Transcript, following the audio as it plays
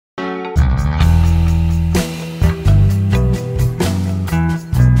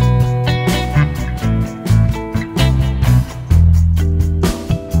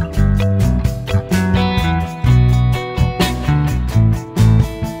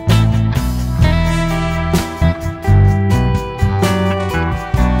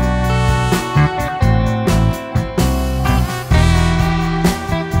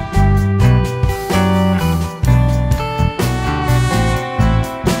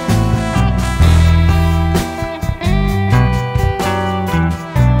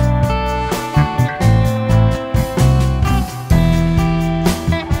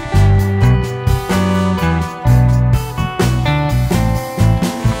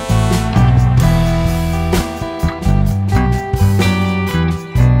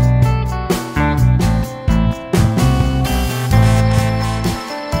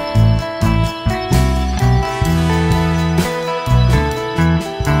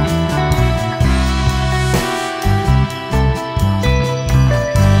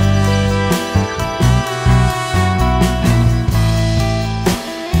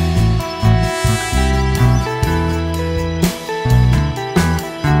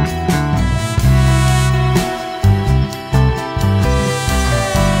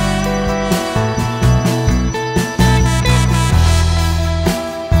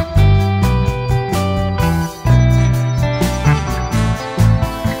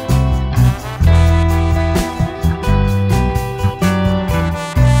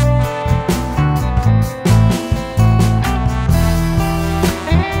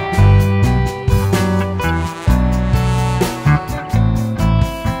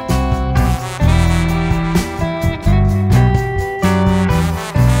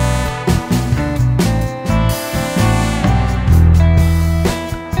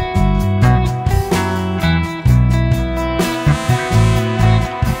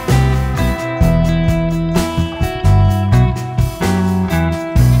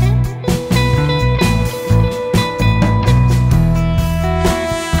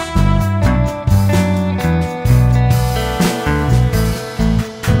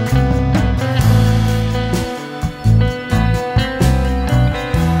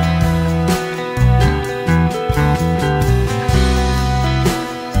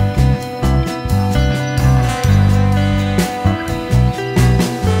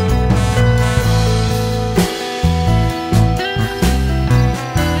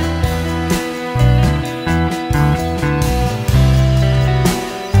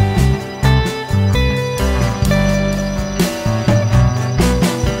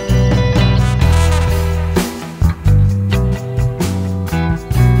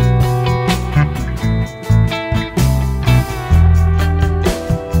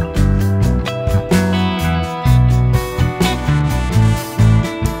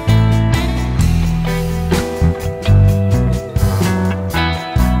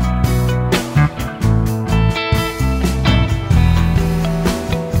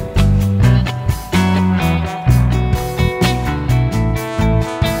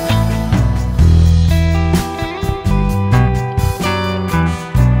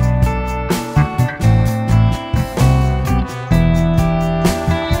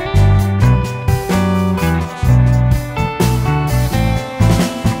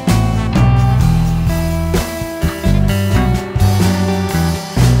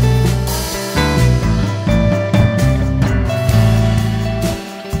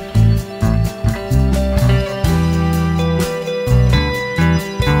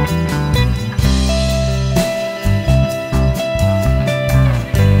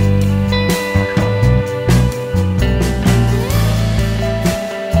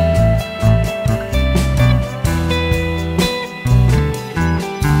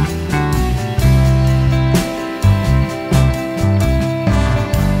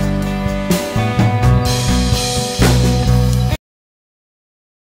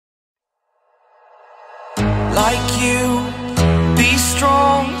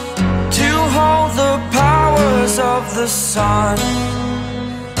of the sun.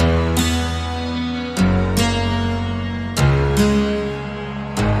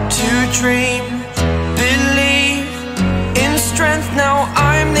 To dream, believe in strength. Now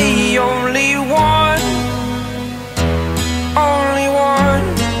I'm the only one, only one.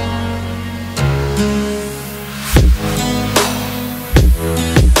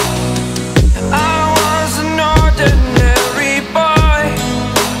 I was an ordinary boy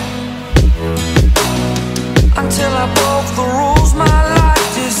until I broke the rules. My life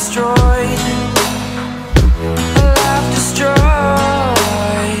destroyed, life destroyed.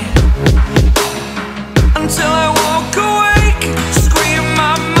 Until I walk awake, scream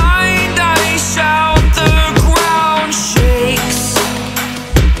my mind, I shout, the ground shakes.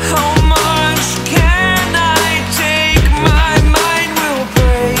 How much can I take? My mind will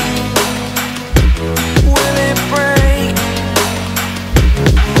break. Will it break?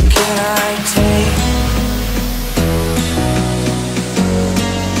 Can I take?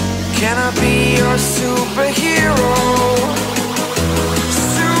 Can I be your superhero?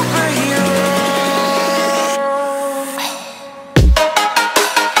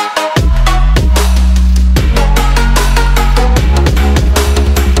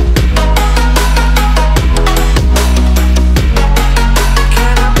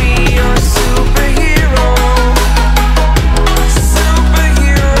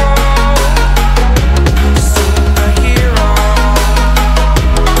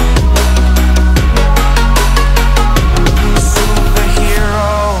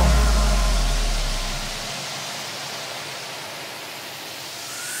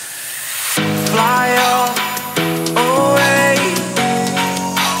 Fly away.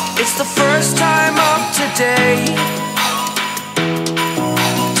 It's the first time of today.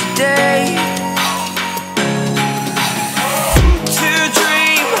 Today. To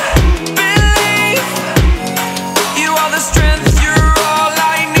dream, believe. You are the strength, you're all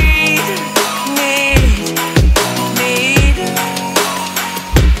I need.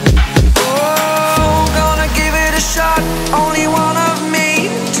 Oh, gonna give it a shot. Only one of me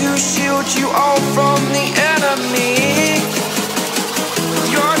to shield you all from the enemy.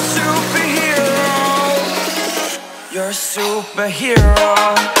 You're a superhero. You're a superhero.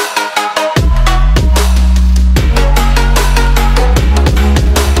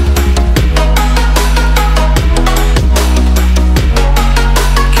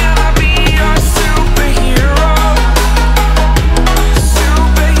 Can I be your superhero?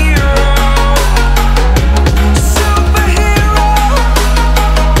 Superhero. Superhero.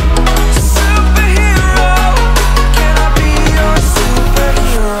 Superhero. Can I be your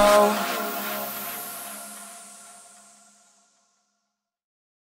superhero?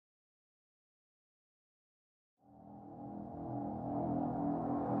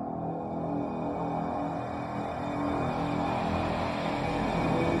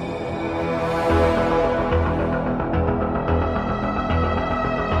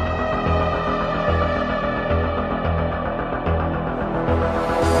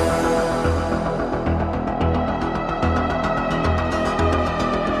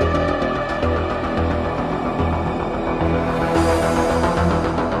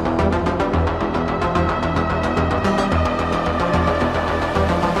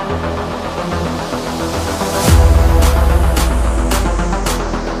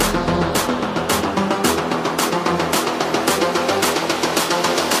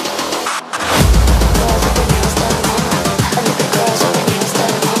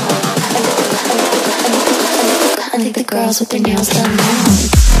 I think the girls with their nails done now.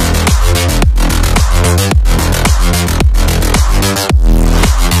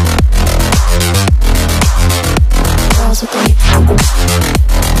 Girls with their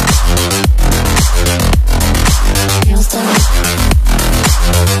nails done.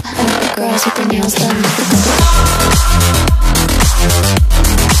 I think the girls with their nails done.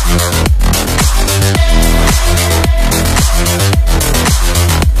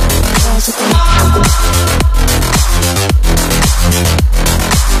 Girls with their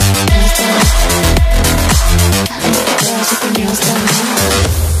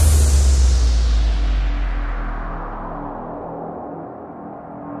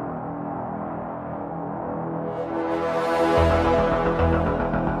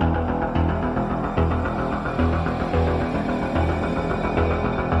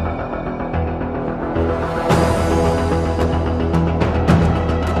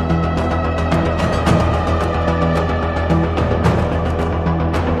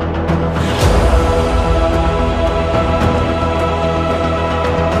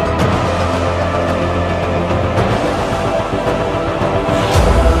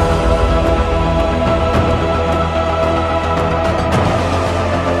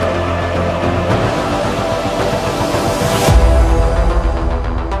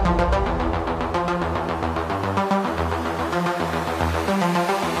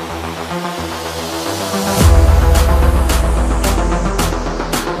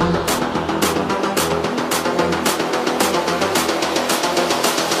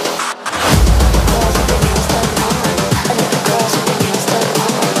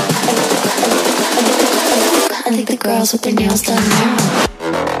girls with their nails done now.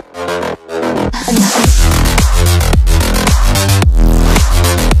 And